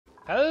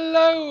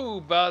Hello,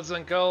 boys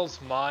and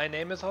girls. My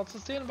name is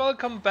Hotsusty and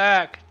welcome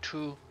back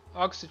to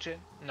Oxygen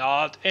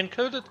Not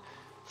Included.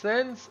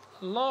 Since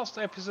last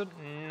episode,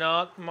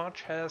 not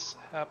much has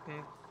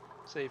happened,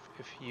 save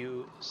a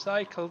few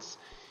cycles,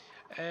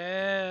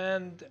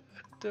 and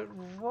the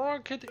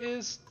rocket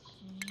is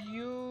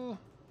due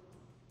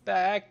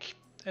back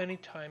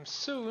anytime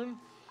soon.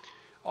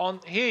 On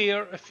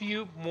here, a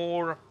few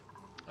more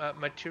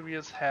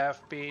materials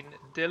have been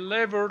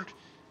delivered.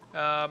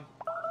 Um,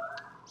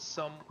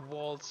 some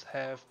walls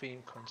have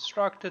been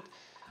constructed.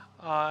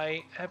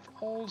 I have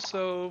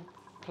also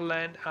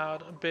planned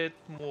out a bit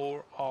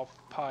more of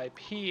pipe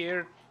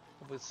here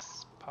with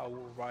power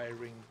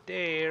wiring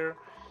there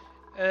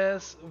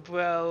as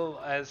well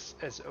as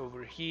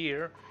over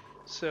here,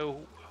 so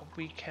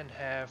we can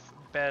have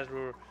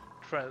better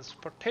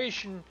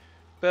transportation,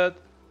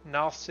 but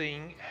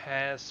nothing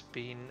has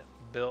been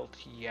built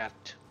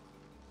yet.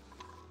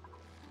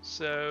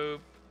 So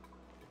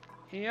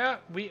yeah,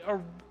 we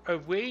are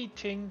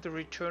awaiting the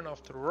return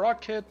of the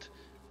rocket,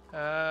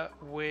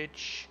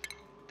 which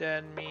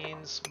then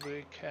means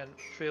we can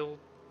fill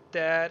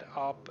that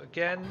up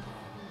again,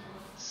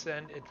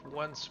 send it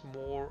once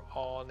more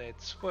on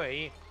its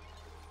way,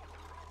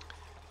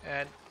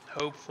 and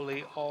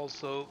hopefully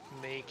also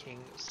making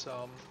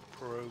some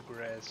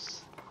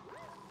progress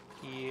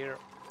here.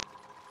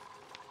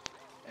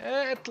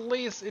 At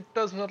least it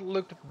does not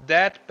look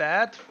that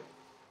bad.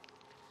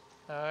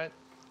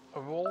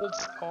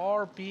 Walls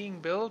are being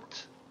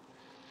built,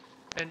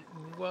 and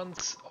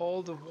once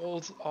all the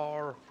walls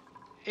are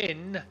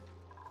in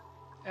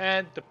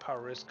and the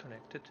power is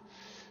connected,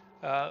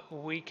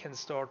 we can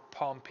start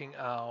pumping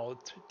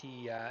out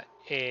the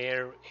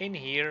air in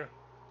here,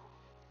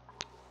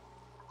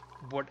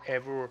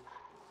 whatever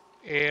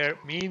air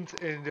means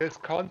in this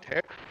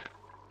context.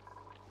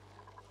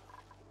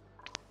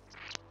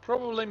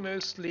 Probably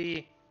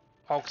mostly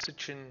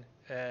oxygen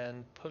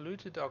and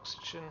polluted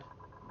oxygen.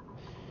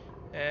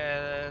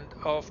 And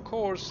of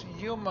course,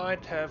 you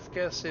might have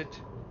guessed it,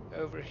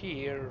 over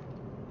here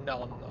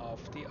none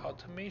of the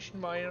automation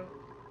miner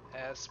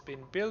has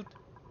been built.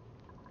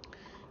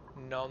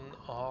 None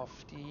of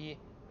the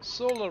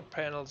solar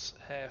panels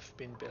have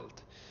been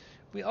built.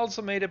 We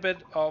also made a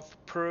bit of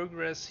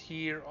progress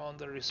here on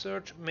the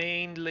research,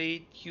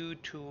 mainly due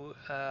to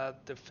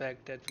the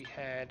fact that we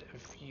had a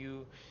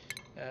few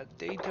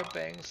data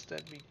banks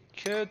that we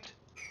could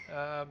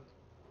um,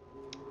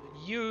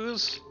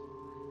 use.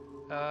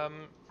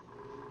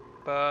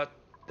 But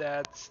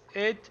that's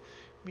it.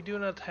 We do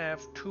not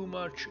have too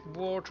much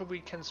water we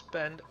can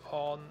spend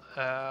on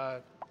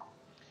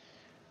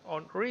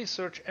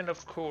research, and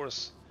of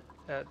course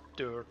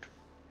dirt.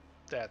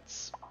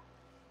 That's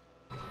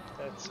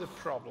a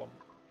problem.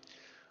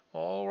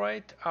 All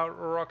right, our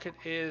rocket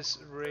is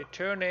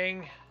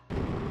returning.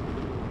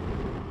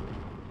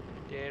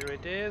 There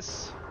it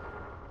is.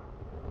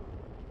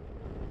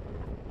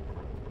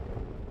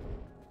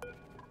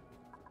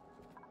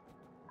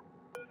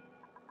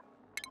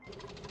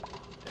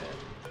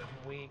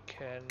 We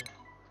can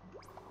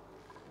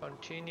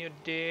continue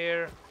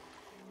there.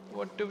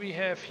 What do we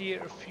have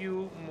here? A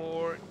few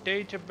more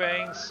data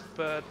banks,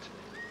 but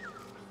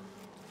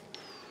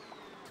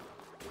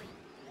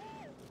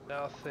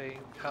nothing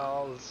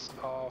else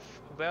of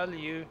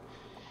value.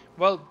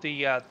 Well,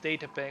 the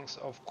data banks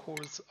of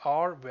course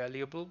are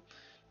valuable.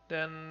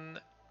 Then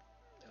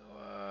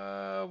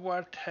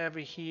what have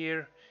we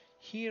here?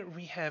 Here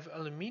we have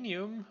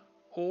aluminium,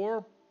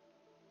 ore,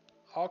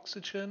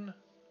 oxygen,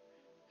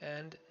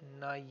 and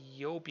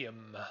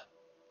niobium,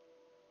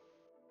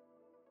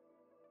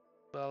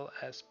 well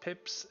as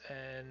pips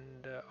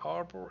and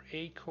arbor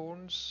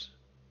acorns,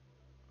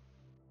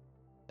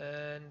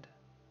 and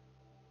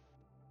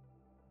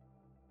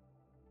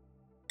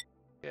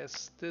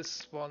yes,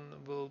 this one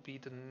will be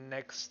the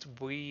next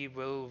we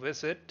will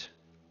visit.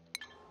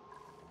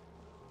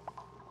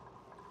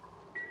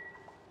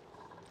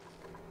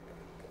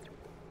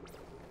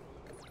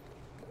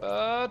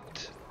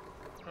 But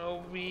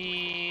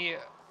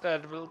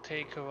that will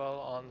take a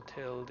while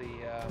until the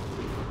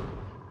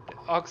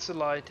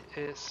oxalite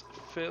is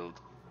filled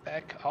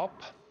back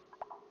up.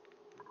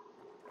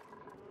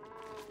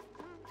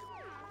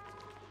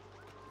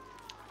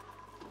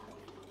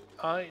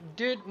 I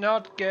did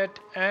not get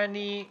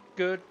any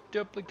good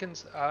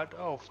duplicants out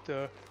of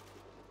the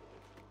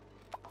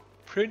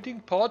printing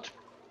pot.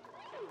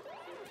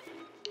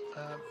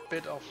 A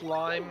bit of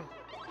lime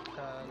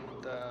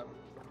and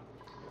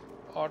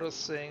other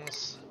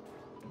things.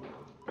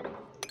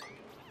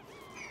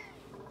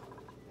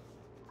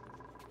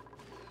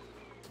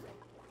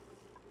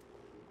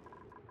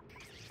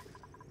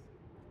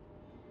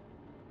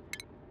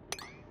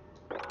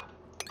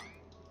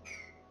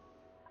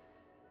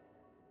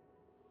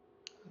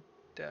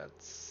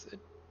 That's it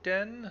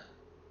then.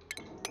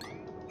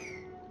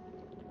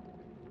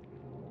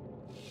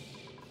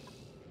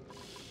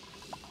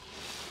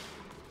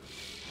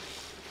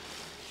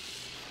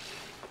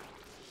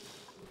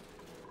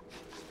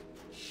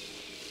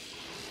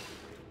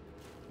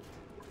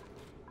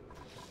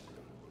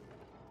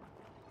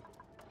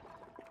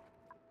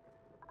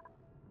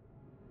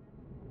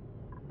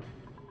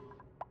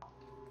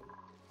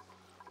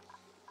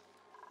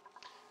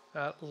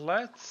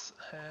 Let's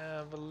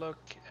have a look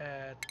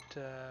at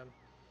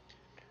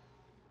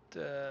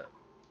the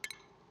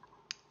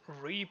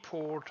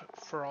report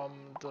from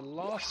the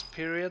last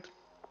period,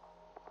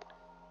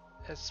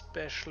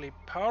 especially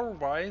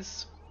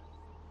power-wise.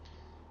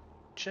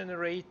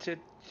 Generated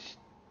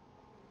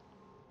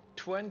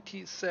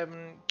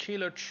 27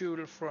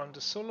 kilojoule from the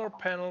solar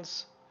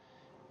panels,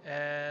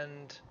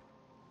 and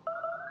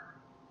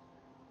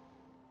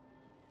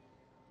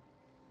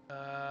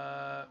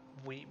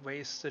we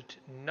wasted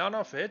none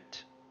of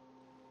it.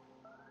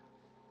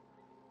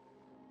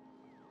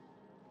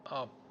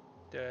 Oh,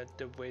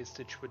 the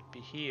wastage would be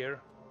here.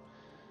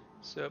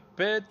 So a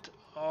bit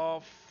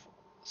of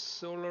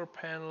solar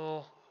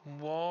panel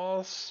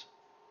was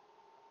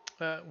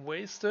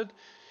wasted,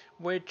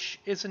 which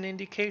is an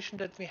indication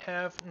that we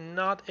have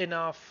not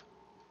enough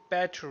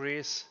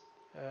batteries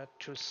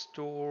to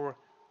store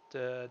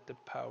the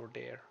power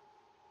there.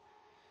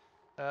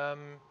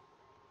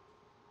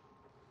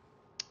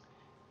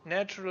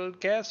 Natural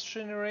gas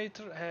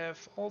generator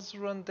have also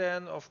run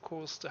down, of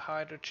course the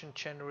hydrogen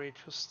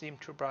generator, steam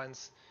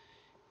turbines,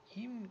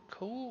 even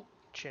coal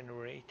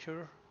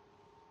generator.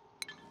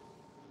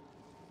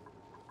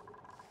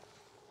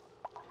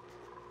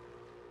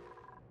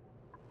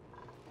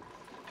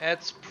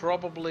 That's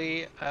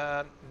probably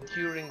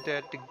during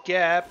the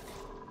gap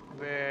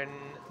when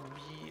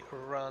we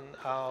run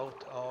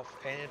out of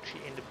energy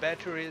in the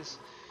batteries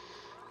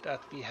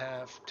that we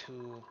have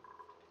to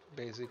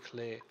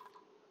basically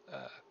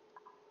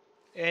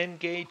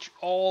engage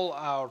all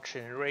our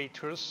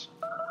generators.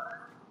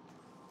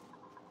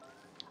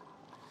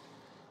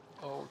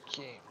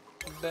 Okay,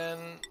 then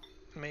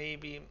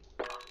maybe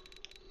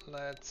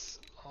let's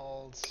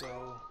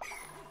also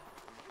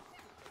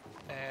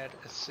add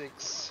a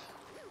 6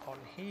 on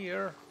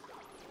here.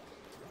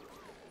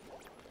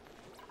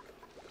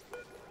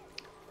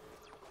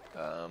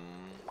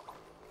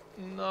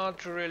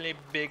 Not really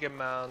big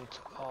amount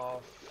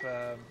of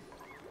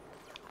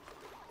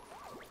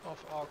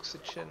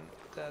oxygen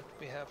that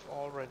we have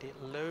already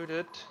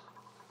loaded.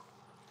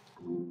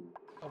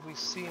 We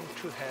seem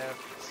to have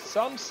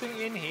something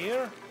in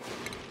here.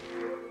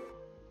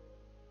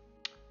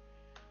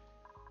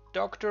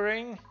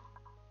 Doctoring,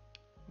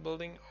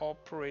 building,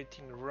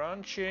 operating,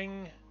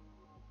 ranching,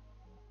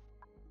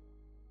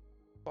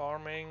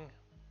 farming.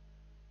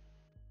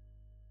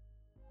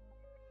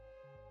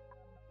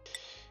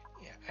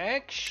 Yeah,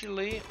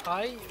 actually,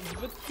 I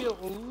would be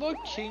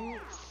looking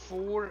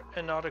for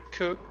another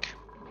cook.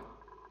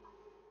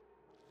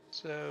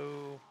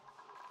 So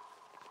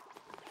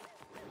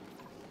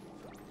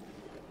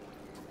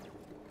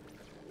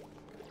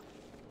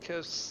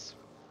because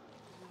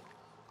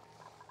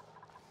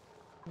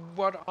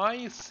what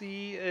I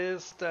see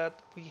is that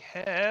we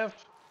have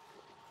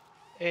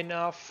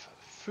enough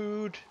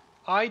food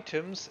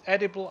items,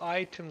 edible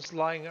items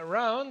lying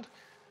around.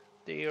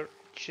 They're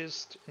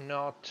just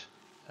not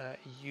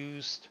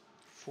used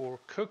for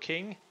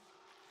cooking,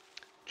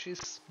 which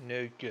is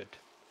no good.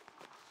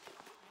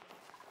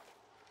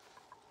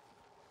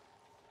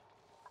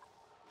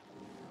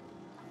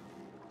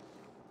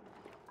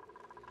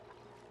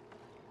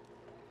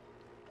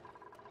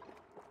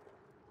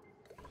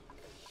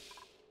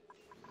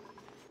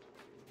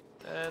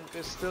 And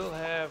we still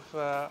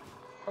have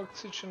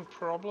oxygen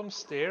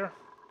problems there.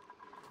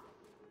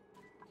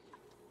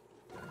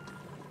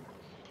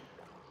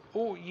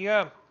 Oh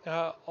yeah,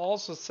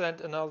 also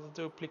sent another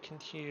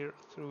duplicant here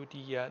through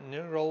the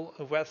neural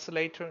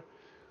vacillator.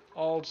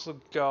 Also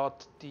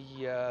got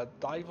the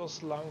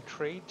Divos lung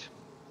trait.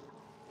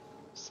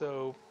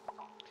 So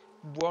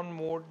one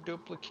more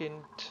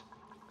duplicant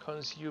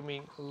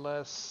consuming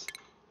less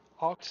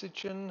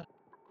oxygen.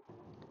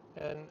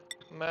 And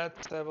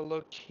let's have a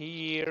look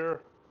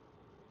here.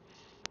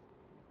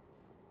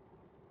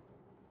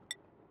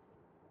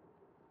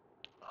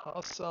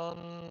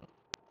 Hassan,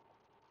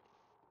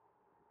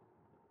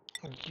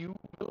 you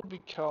will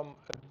become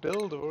a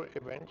builder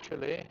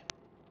eventually.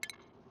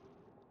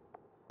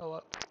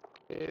 Let's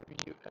give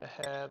you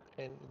ahead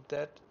in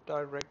that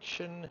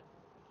direction.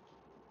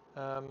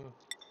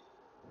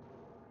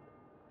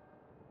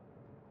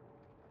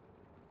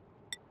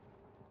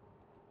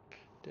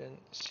 Then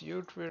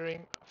suit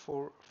wearing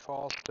for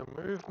faster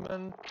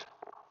movement.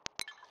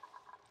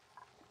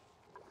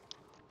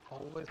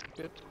 Always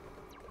good.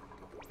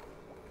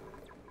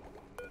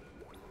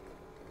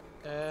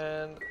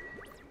 And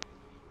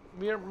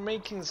we're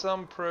making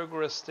some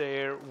progress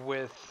there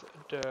with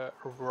the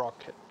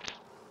rocket.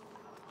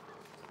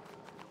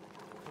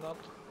 Not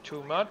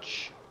too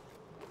much,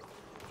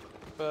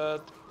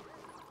 but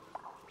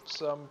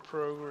some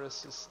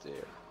progress is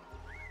there.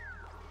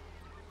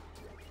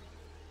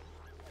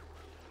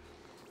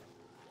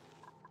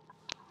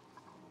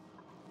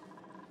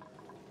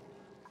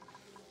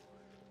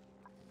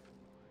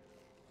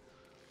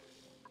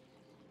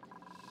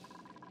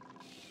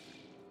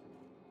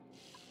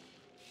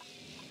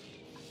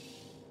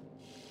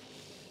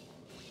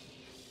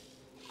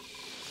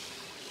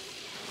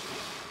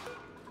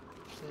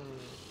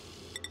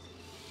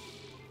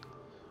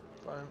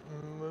 If I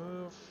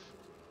move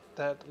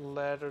that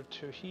ladder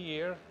to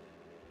here.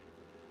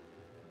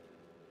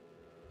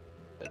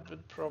 That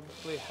would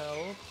probably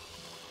help.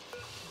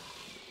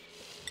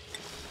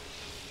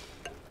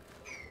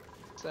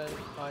 Then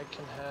I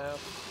can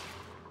have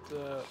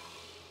the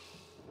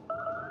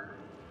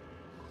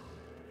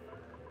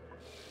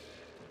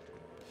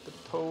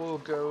pole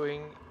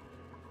going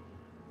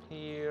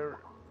here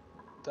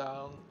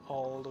down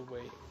all the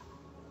way.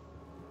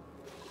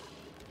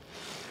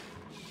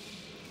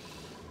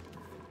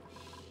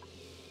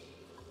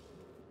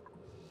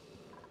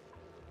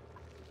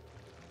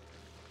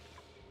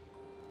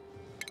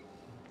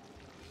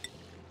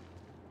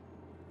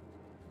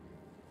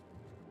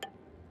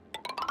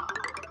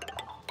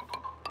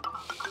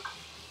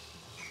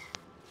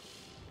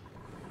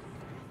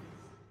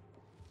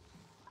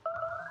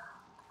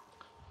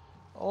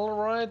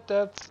 Alright,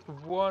 that's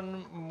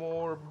one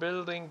more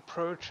building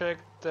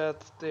project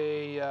that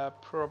they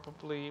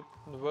probably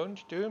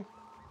won't do.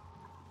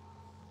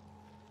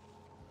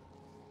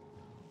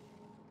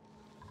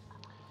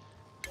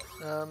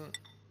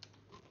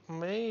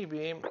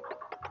 Maybe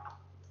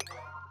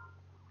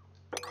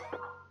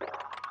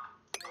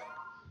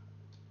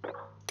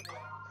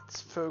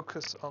let's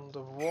focus on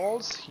the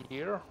walls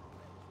here.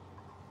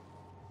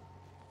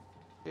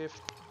 Give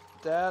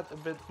that a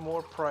bit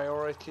more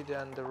priority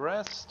than the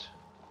rest.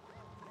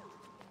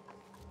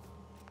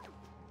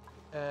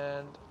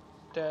 And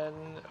then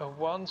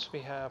once we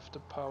have the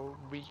power,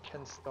 we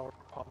can start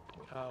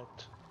pumping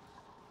out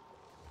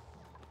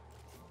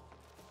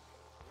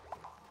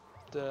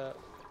the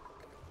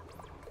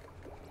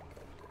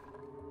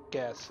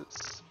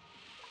gases.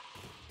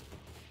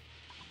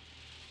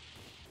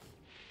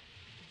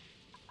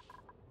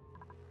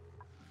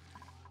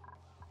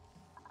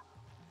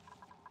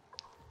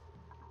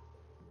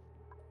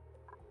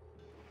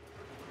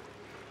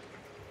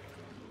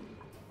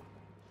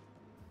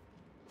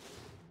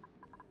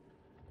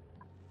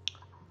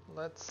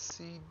 Let's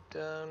see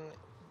down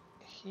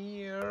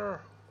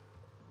here.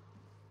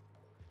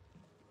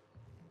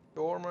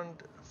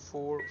 Dormant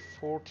for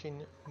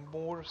 14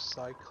 more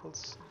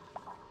cycles.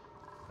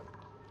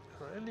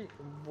 I'm really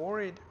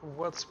worried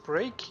what's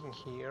breaking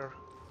here.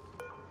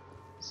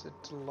 Is it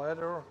the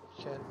ladder?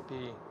 Can't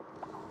be.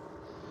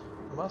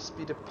 Must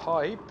be the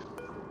pipe.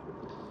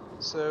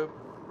 So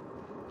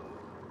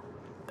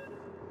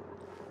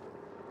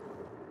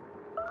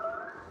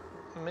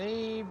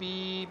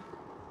maybe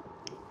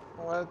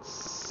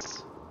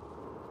let's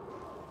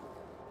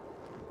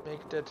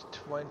make that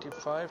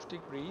 25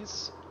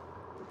 degrees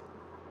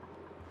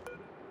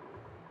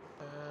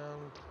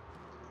and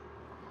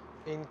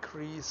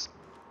increase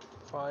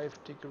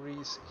 5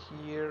 degrees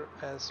here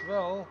as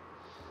well.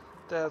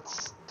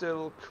 That's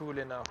still cool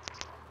enough,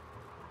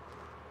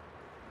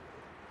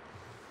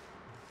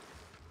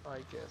 I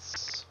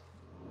guess.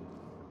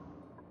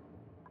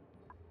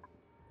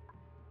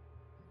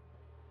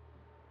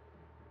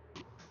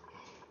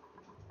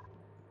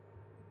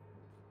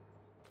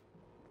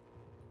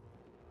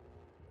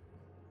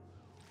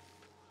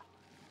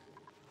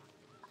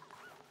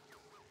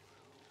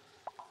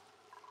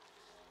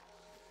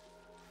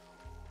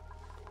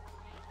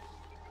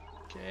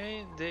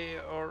 Okay, they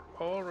are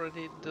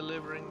already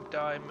delivering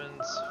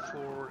diamonds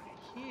for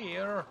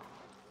here.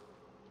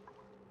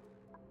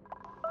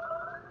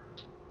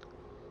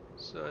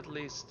 So at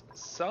least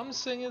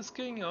something is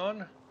going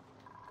on.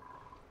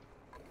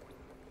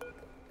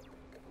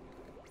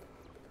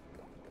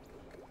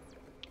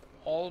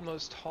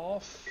 Almost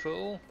half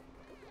full.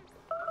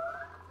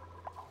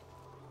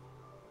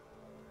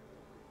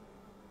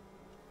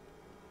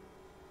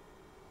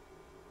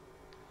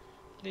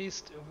 At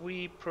least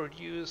we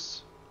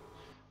produce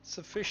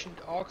sufficient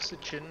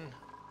oxygen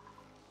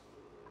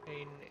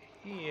in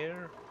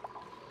here,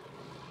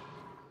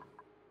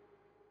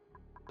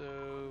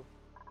 so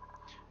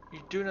you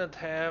do not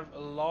have a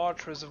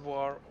large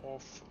reservoir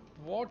of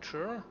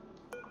water,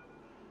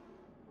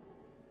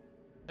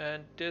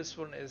 and this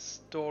one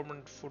is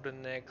dormant for the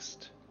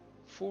next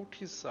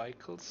 40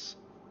 cycles.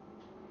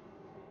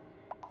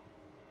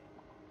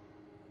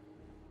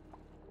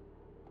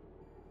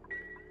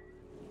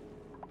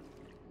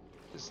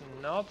 It's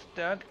not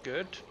that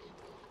good.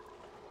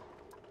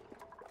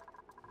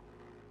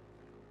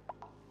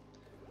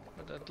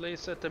 But at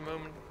least at the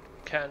moment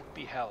can't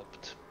be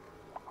helped.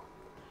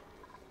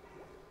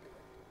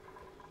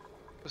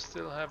 We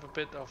still have a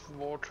bit of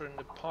water in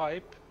the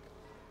pipe.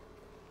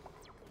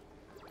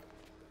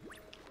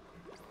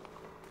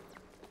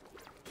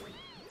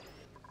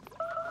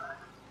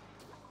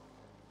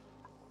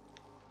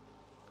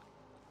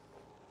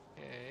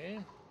 Okay.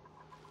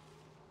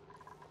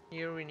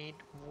 Here we need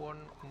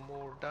one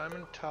more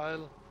diamond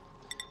tile.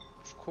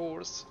 Of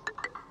course,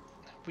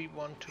 we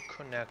want to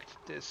connect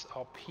this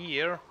up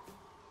here.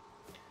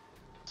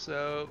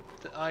 So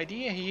the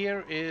idea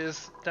here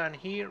is down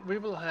here we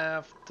will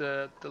have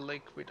the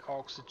liquid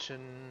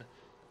oxygen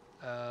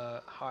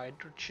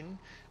hydrogen,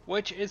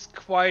 which is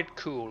quite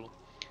cool.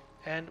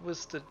 And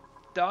with the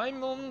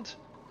diamond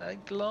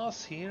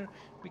glass here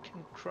we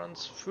can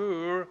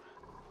transfer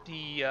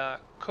the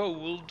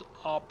cold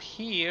up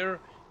here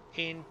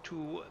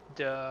into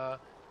the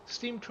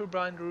steam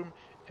turbine room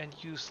and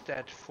use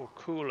that for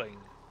cooling.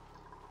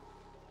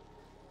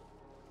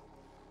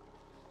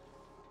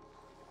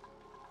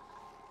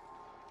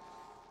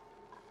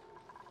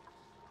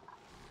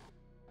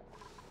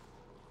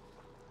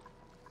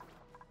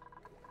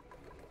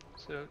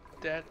 So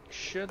that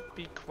should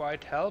be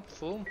quite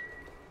helpful.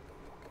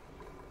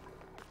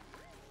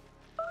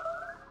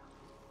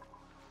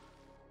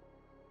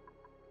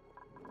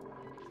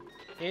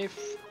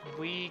 If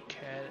we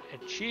can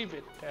achieve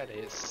it, that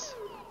is.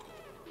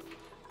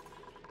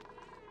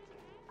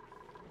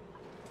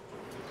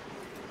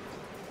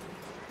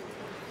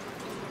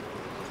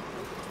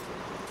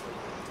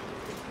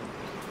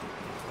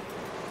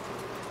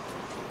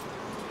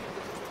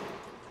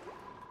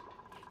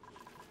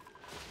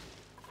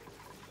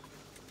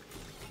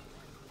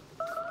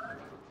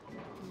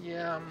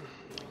 Yeah,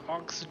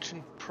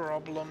 oxygen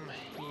problem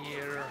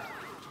here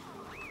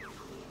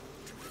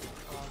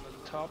on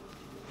the top.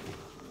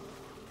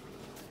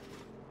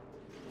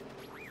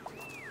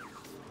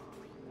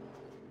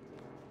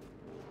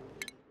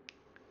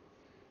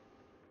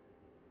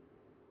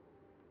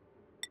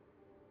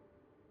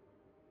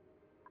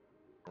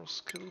 More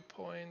skill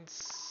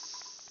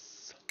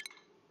points.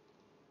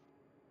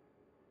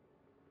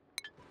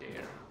 There.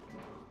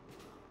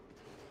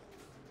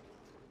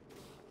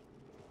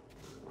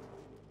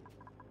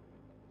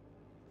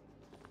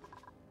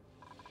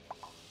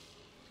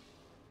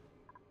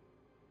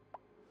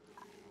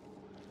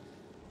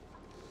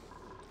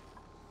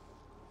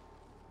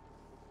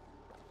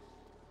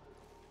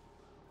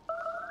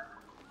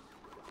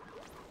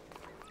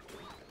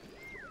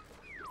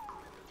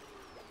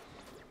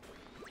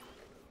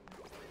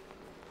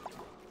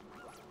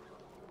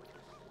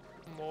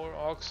 More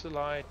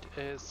oxalite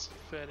is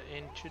fed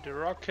into the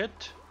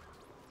rocket.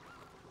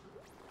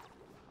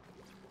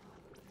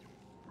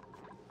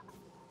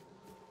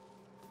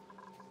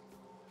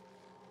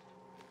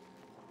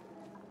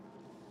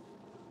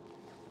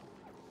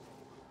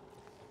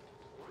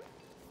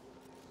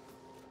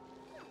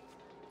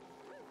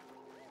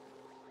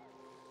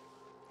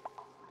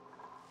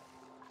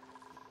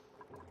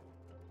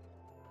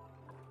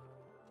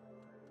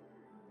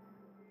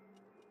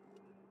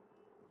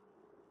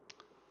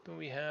 Do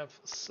we have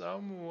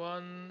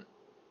someone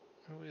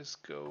who is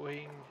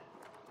going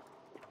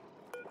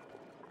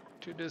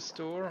to the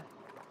store?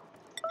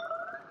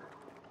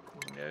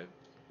 No.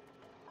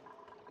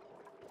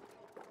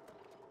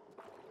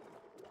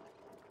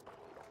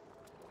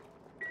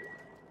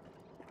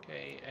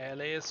 Okay,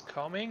 Ellie is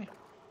coming.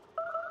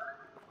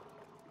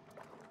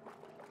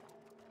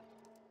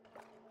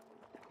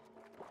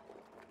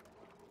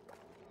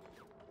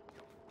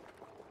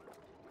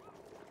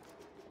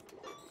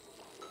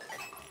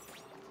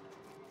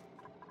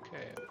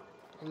 Okay,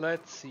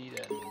 let's see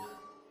then.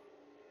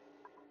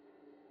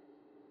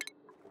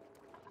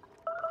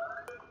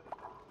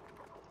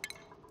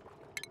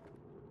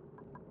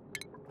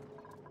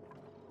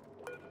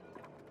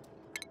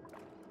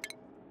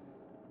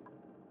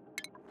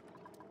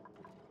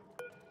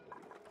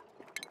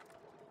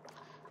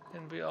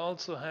 And we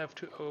also have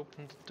to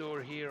open the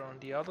door here on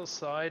the other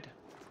side,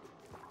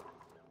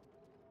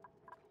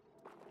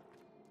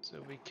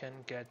 so we can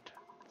get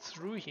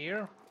through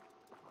here.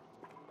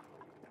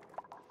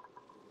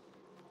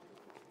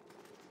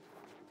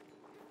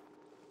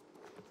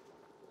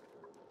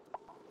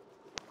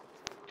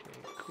 Okay,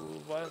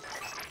 cool, but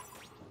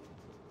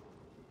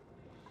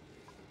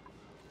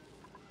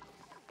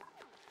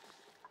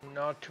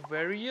not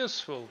very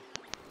useful.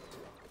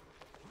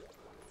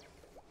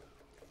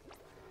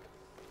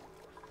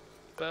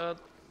 But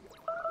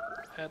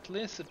at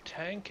least the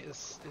tank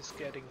is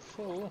getting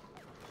full.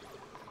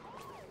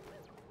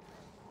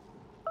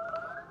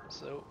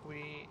 So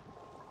we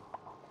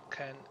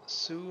can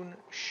soon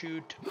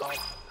shoot up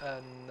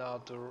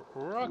another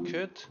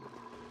rocket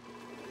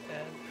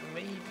and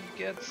maybe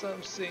get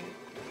something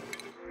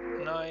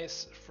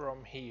nice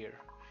from here.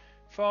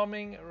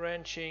 Farming,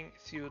 ranching,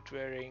 suit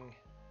wearing,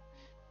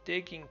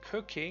 digging,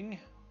 cooking.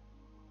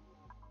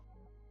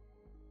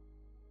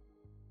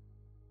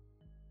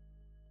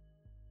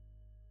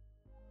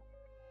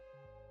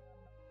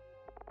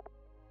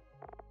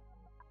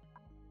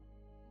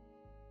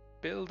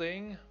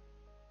 Building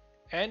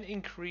and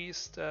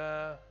increased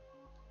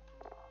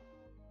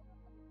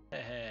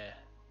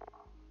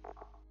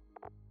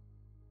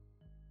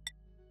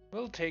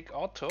we'll take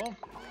auto.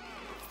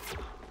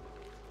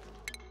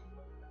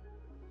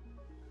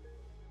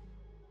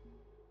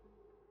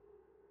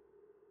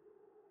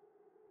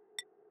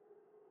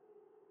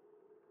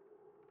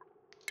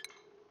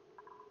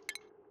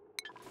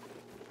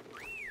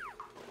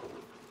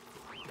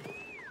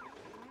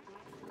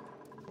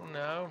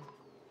 No,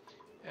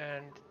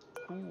 and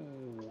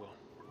ooh,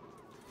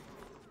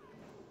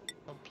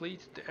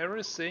 complete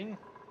everything.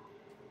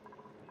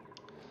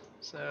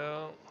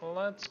 So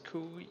let's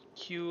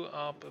queue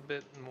up a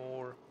bit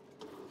more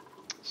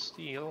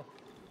steel.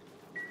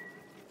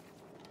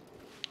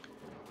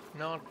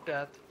 Not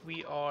that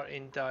we are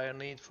in dire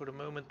need for the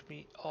moment.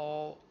 We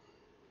almost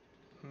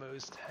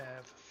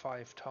have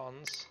 5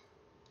 tons.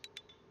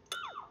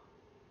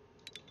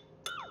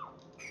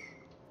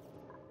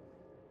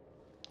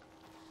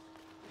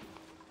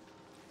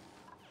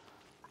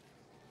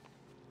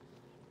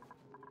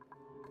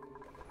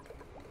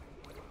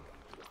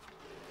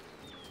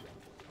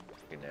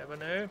 You never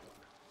know.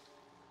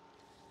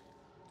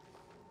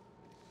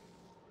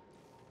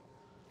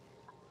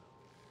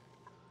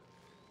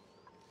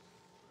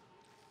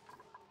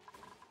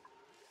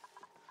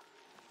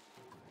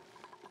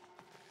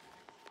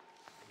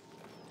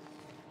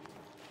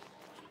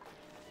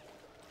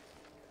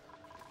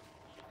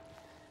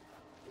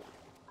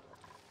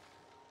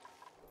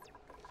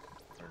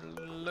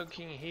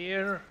 Looking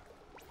here,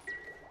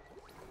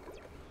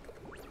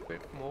 a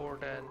bit more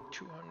than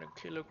 200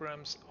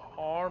 kilograms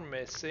are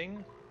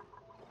missing.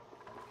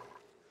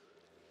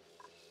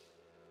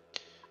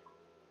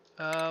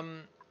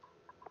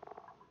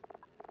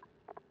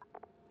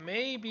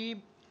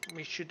 Maybe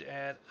we should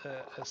add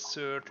a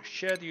third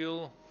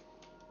schedule.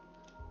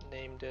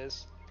 Name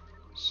this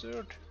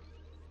third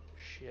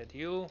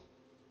schedule.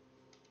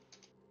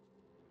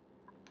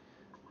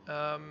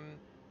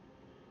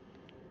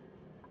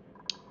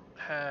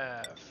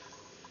 Have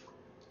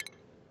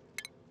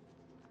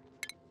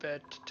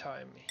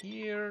bedtime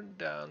here,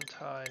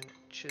 downtime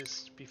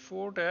just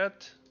before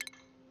that,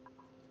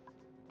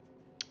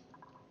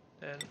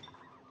 then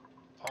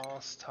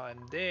pause time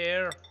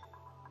there,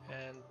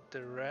 and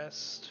the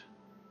rest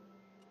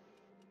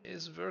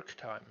is work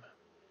time.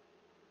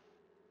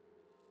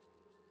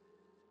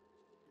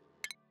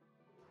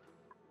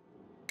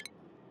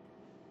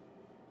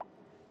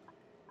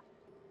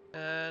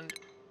 And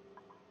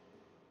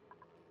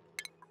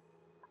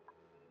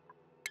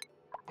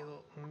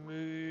we'll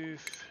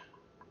move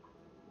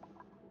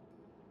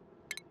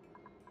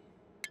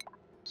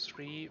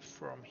 3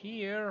 from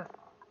here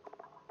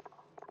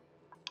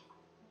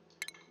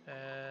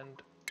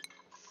and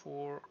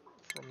 4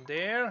 from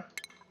there.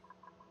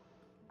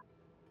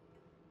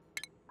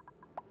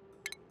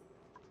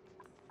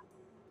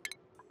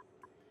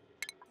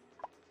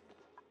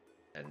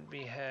 And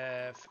we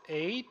have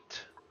 8,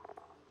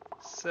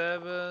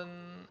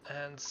 7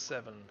 and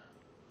 7.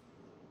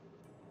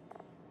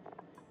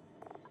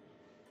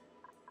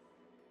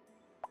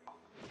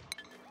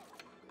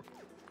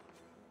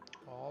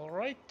 All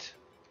right.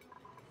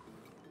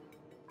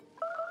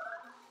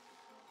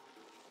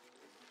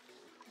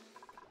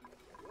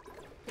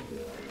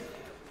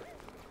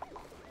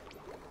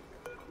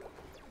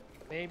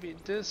 Maybe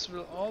this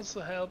will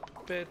also help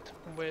a bit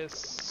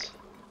with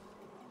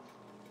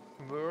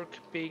work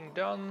being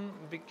done,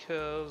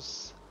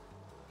 because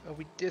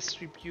we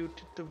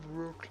distributed the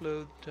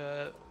workload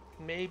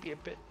maybe a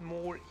bit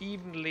more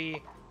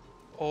evenly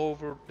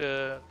over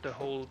the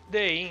whole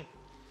day,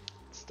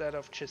 instead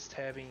of just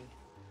having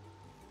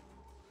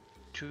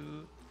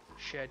 2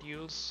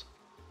 schedules,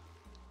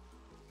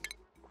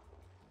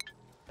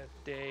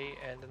 a day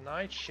and a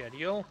night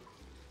schedule.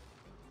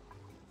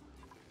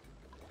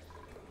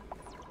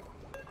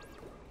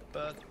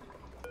 But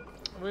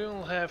we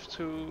will have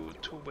to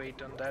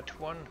wait on that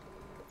one.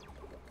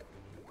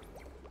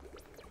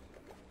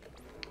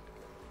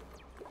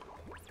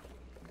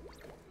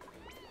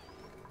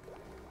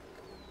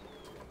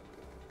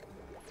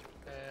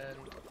 And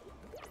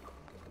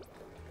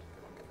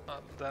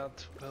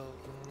that will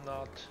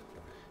not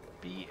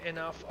be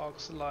enough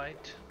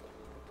oxalite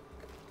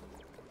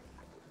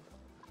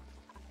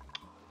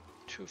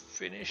to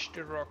finish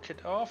the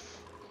rocket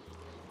off.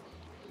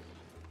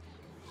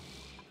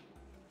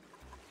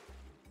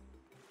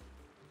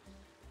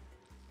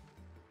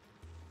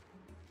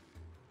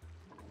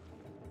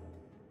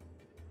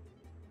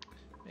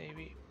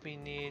 Maybe we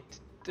need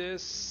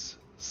this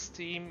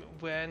steam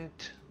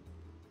vent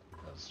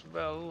as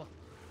well.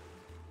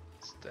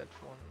 It's that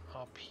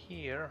one up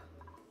here.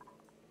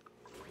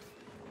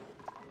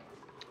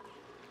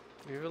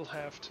 We will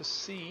have to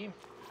see.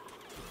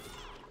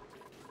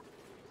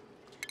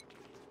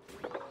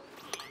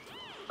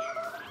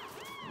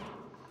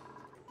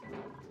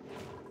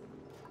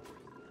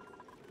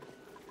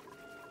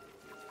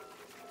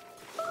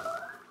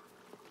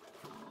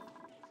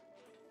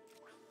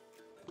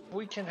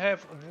 We can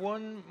have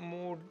one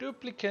more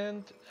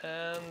duplicant,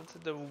 and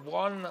the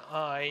one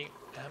I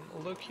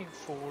am looking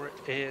for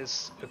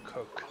is a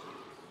cook.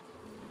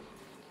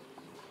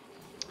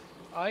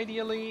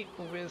 Ideally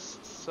with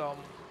some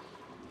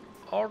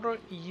other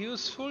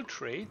useful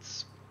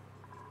traits,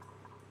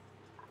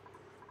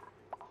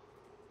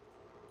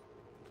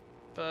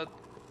 but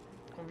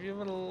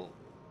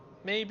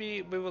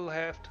maybe we will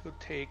have to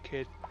take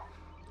it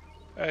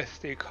as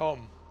they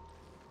come.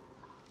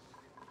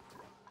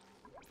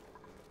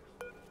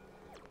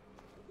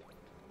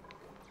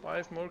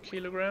 Five more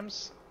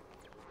kilograms.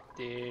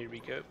 There we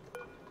go.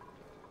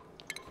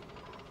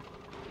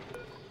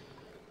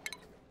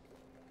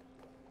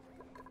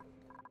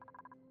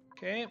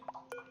 Okay,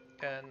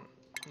 and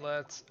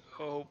let's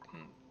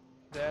open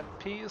that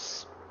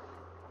piece.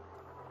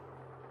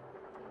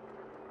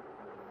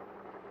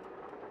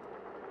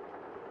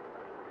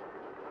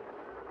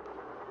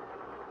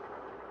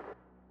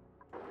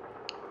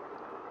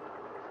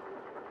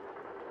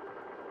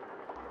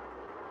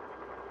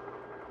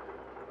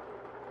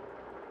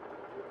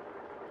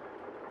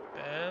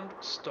 and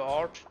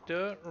start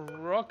the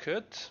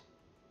rocket.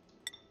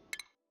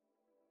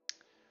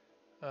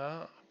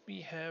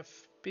 We have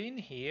been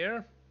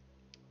here,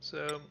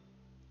 so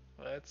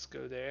let's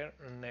go there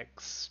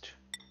next.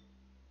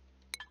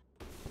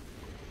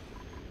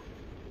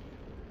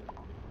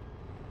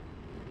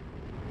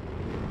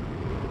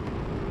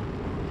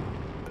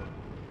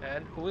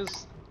 And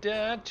with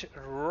that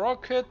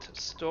rocket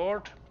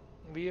start,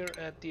 we're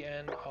at the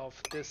end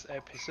of this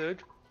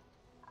episode.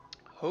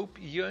 Hope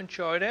you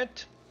enjoyed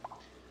it.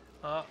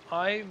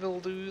 I will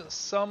do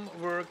some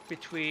work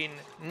between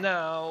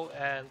now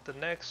and the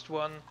next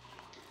one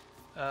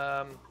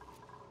to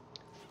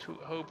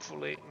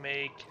hopefully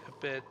make a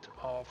bit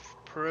of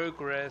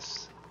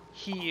progress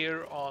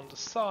here on the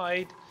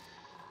side,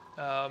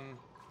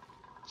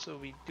 so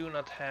we do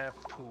not have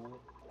to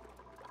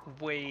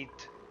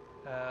wait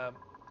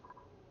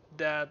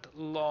that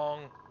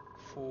long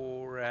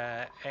for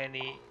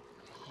any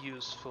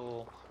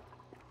useful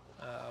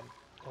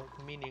or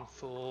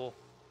meaningful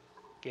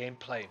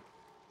gameplay.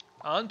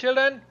 Until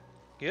then,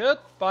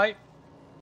 goodbye.